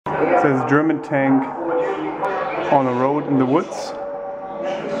It says German tank on a road in the woods.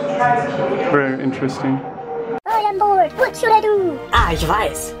 Very interesting. I am bored. What should I do? Ah, ich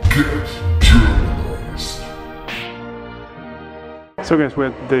weiß. Get Germanized. So guys, we're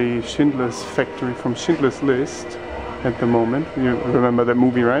at the Schindler's factory from Schindler's List at the moment. You remember that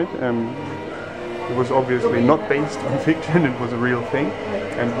movie, right? It was obviously not based on fiction, it was a real thing.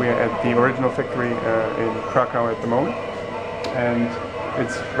 And we're at the original factory in Kraków at the moment. And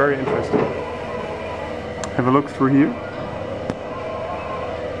it's very interesting. Have a look through here.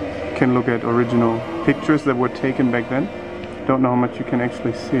 You can look at original pictures that were taken back then. Don't know how much you can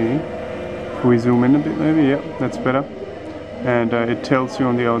actually see. If we zoom in a bit maybe, yeah, that's better. And it tells you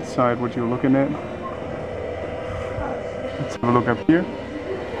on the outside what you're looking at. Let's have a look up here.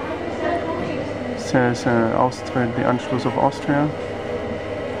 It says Austria, the Anschluss of Austria.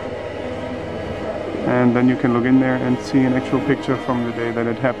 And then you can look in there and see an actual picture from the day that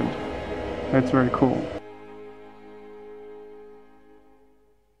it happened. That's very cool.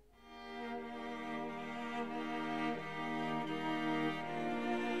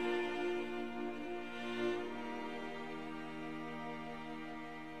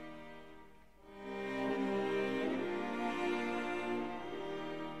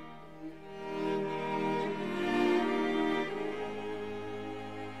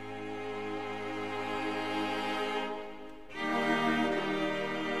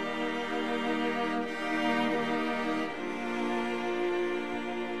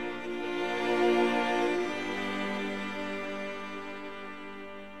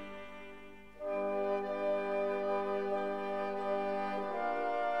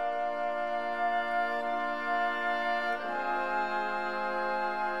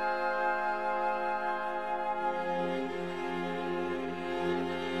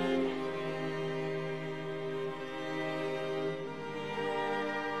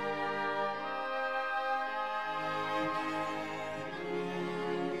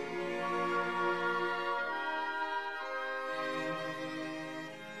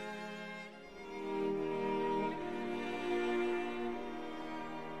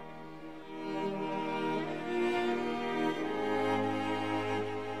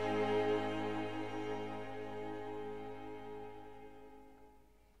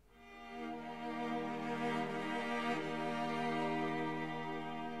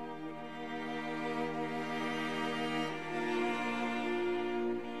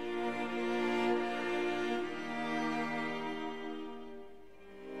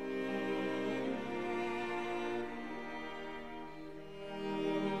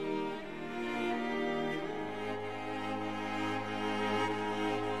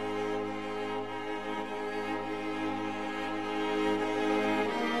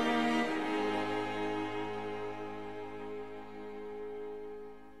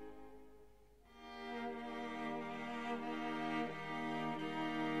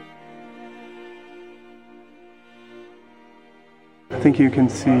 I think you can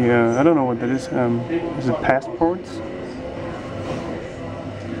see, I don't know what that is it passports?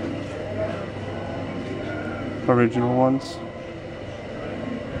 Original ones.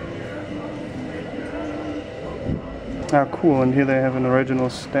 Ah, cool, and here they have an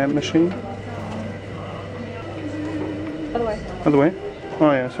original stamp machine. Other way. Other way?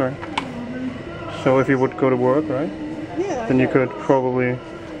 Oh yeah, sorry. So if you would go to work, right? Yeah. Then you could probably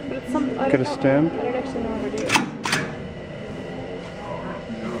get a stamp. I don't actually know how to do it.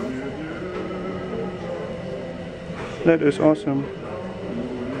 That is awesome.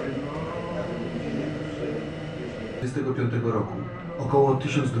 1945 roku około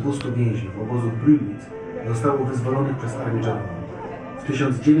 1200 więźniów obozu Brünnitz zostało wyzwolonych przez Armię Czerwoną. W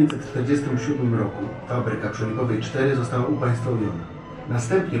 1947 roku fabryka przelikowej 4 została upaństwowiona.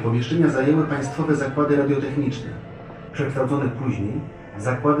 Następnie pomieszczenia zajęły państwowe zakłady radiotechniczne, przekształcone później w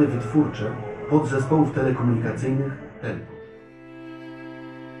zakłady wytwórcze podzespołów telekomunikacyjnych Telco.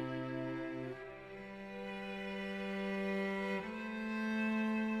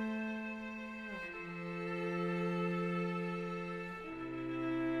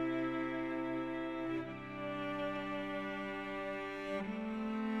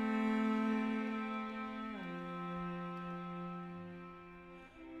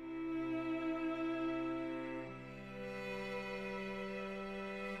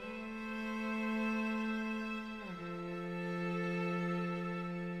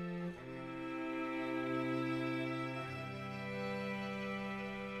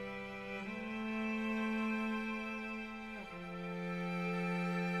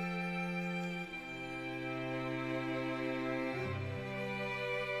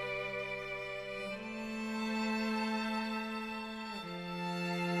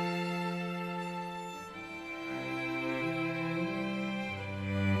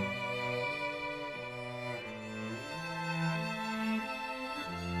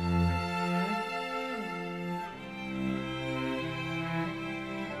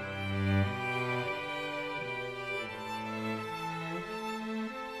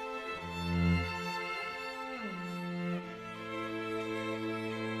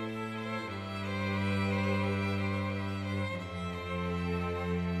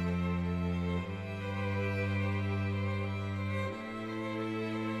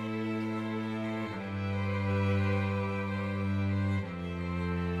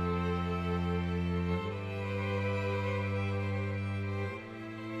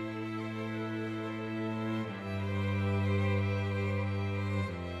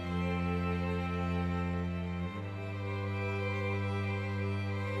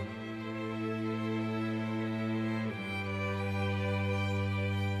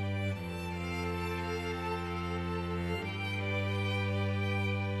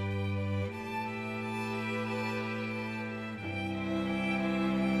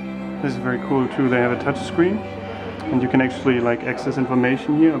 This is very cool too. They have a touch screen, and you can actually like access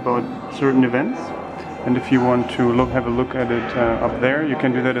information here about certain events. And if you want to have a look at it up there, you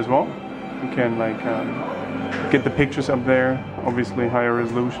can do that as well. You can like get the pictures up there. Obviously, higher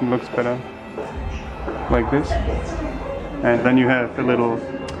resolution looks better, like this. And then you have a little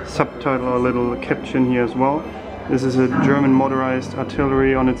subtitle or a little caption here as well. This is a German motorized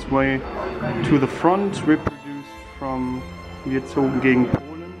artillery on its way to the front, reproduced from Wir zogen gegen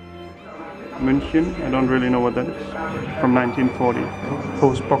Polen, München. I don't really know what that is. From 1940.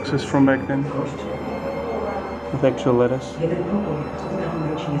 Post boxes from back then. With actual letters.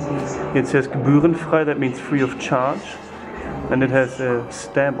 It says gebührenfrei, that means free of charge. And it has a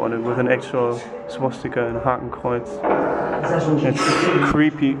stamp on it with an actual swastika and Hakenkreuz. It's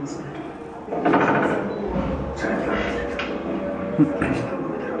creepy.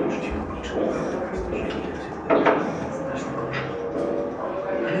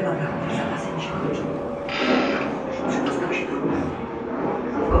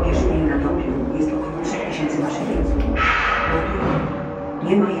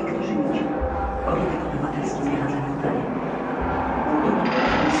 Nie ma jak to żyć. Komitet obywatelski zbiera dla nich dane.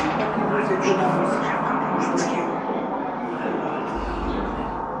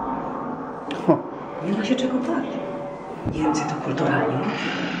 Nie ma się czego bać. Niemcy to kulturalnie.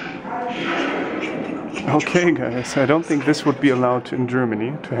 Okay guys, I don't think this would be allowed in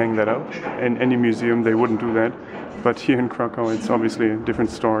Germany to hang that up. In any museum they wouldn't do that. But here in Krakow it's obviously a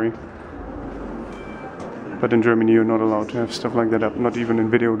different story. But in Germany you're not allowed to have stuff like that up, not even in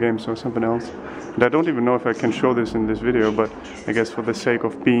video games or something else. And I don't even know if I can show this in this video, but I guess for the sake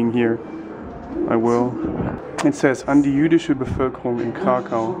of being here, I will. It says, an die jüdische Bevölkerung in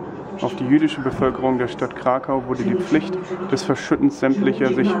Krakau. Auf die jüdische Bevölkerung der Stadt Krakau wurde die Pflicht des Verschüttens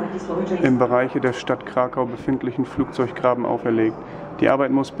sämtlicher sich im Bereiche der Stadt Krakau befindlichen Flugzeuggraben auferlegt. Die Arbeit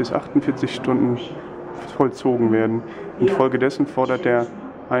muss bis 48 Stunden vollzogen werden. Infolgedessen fordert der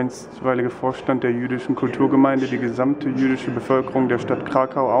einstweilige Vorstand der jüdischen Kulturgemeinde die gesamte jüdische Bevölkerung der Stadt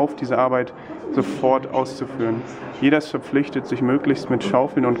Krakau auf, diese Arbeit sofort auszuführen. Jeder ist verpflichtet, sich möglichst mit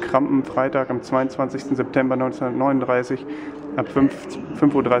Schaufeln und Krampen Freitag am 22. September 1939 ab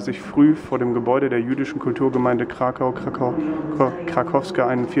 5:30 Uhr früh vor dem Gebäude der jüdischen Kulturgemeinde Krakowska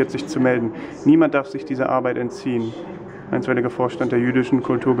 41 zu melden. Niemand darf sich dieser Arbeit entziehen. Einstweiliger Vorstand der jüdischen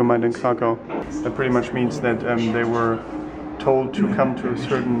Kulturgemeinde in Krakau. That pretty much means that they were told to come to a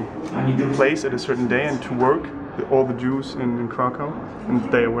certain place at a certain day and to work, all the Jews in Krakow, and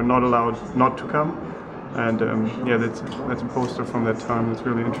they were not allowed not to come. And yeah, that's a poster from that time. That's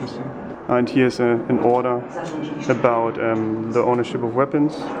really interesting. And here's an order about the ownership of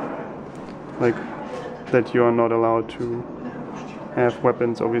weapons, like that you are not allowed to have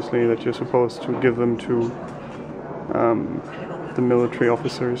weapons, obviously, that you're supposed to give them to the military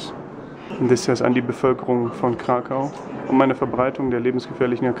officers. And this says, an die Bevölkerung von Krakau. Um eine Verbreitung der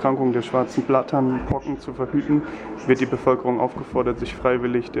lebensgefährlichen Erkrankung der schwarzen Blatternpocken zu verhüten, wird die Bevölkerung aufgefordert, sich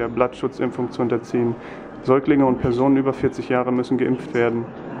freiwillig der Blattschutzimpfung zu unterziehen. Säuglinge und Personen über 40 Jahre müssen geimpft werden.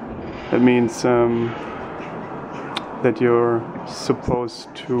 That means that you're supposed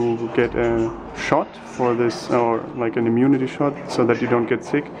to get a shot for this, or like an immunity shot, so that you don't get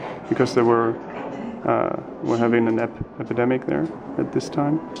sick, because they were having an epidemic there at this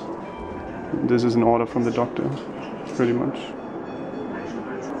time. This is an order from the doctor, pretty much.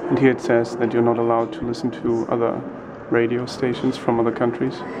 And here it says that you're not allowed to listen to other radio stations from other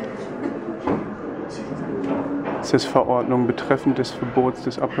countries. Es says Verordnung betreffend des Verbots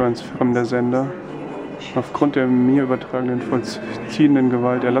des Abhörens fremder Sender. Aufgrund der mir übertragenen vollziehenden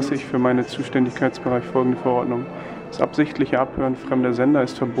Gewalt erlasse ich für meinen Zuständigkeitsbereich folgende Verordnung. Das absichtliche Abhören fremder Sender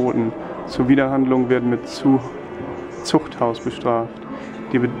ist verboten. Zuwiderhandlungen werden mit Zuchthaus bestraft.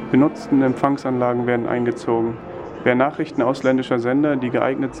 Die benutzten Empfangsanlagen werden eingezogen. Wer Nachrichten ausländischer Sender, die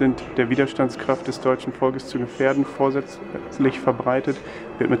geeignet sind, der Widerstandskraft des deutschen Volkes zu gefährden, vorsätzlich verbreitet,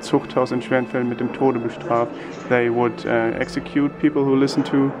 wird mit Zuchthaus in schweren Fällen mit dem Tode bestraft. They would execute people who listen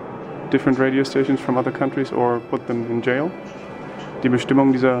to different radio stations from other countries or put them in jail. Die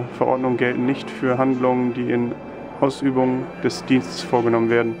Bestimmungen dieser Verordnung gelten nicht für Handlungen, die in Ausübung des Dienstes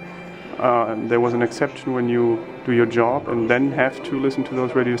vorgenommen werden. There was an exception when you do your job and then have to listen to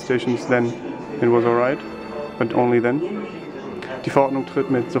those radio stations, then it was alright, but only then. Die Verordnung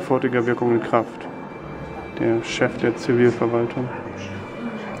tritt mit sofortiger Wirkung in Kraft. Der Chef der Zivilverwaltung.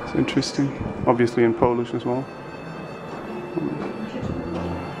 It's interesting. Obviously in Polish as well.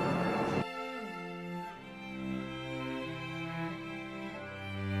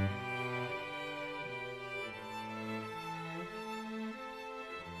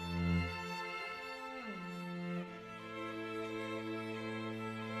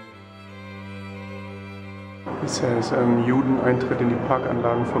 It says Juden-Eintritt in die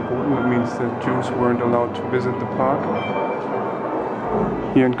Parkanlagen verboten. That means that Jews weren't allowed to visit the park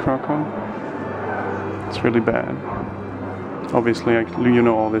here in Krakow. It's really bad. Obviously, you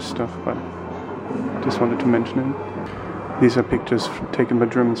know all this stuff, but just wanted to mention it. These are pictures taken by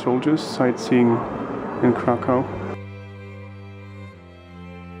German soldiers sightseeing in Krakow.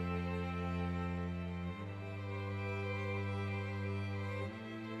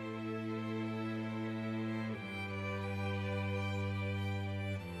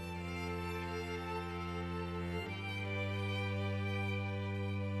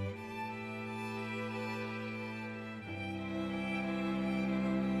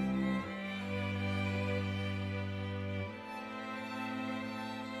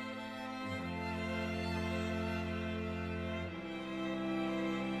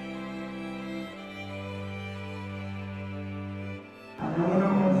 ohne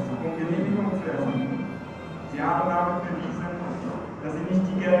uns um Genehmigung zu ersuchen. Sie haben damit bewiesen, dass Sie nicht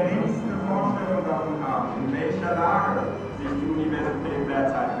die geringste Vorstellung davon haben, in welcher Lage sich die Universität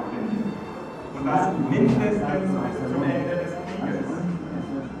derzeit befindet. Und das mindestens bis zum Ende des Krieges.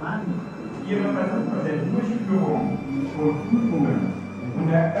 Ihre Versuche der Durchführung von Prüfungen und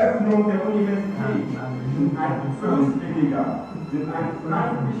der Öffnung der Universität sind ein böswilliger, sind ein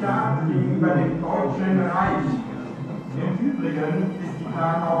feindlicher Akt gegenüber dem Deutschen Reich. Im Übrigen ist die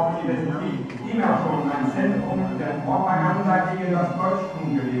Krakauer Universität immer schon ein Zentrum der Propaganda gegen das Deutschtum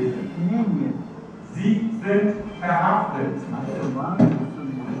gewesen. Sie sind verhaftet.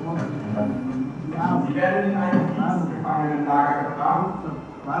 Sie werden in ein Kriegsgefangenenlager gebracht,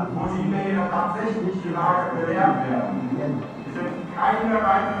 wo sie in ihrer tatsächlichen Lage belehrt werden. Es sind keine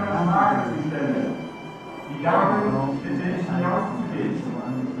weiteren Fragen zu stellen. Die Damen bitte nicht hinauszugehen.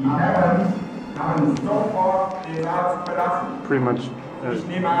 Die Herren haben sofort den Saal zu verlassen. Pretty much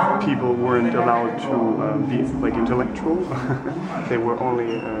people weren't allowed to be like intellectual. They were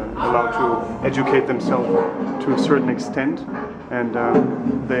only allowed to educate themselves to a certain extent, and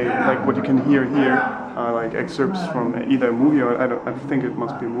they, like what you can hear here, are like excerpts from either a movie or I think it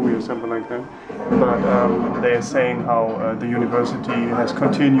must be a movie or something like that. But they are saying how the university has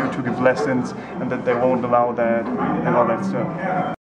continued to give lessons and that they won't allow that and all that stuff.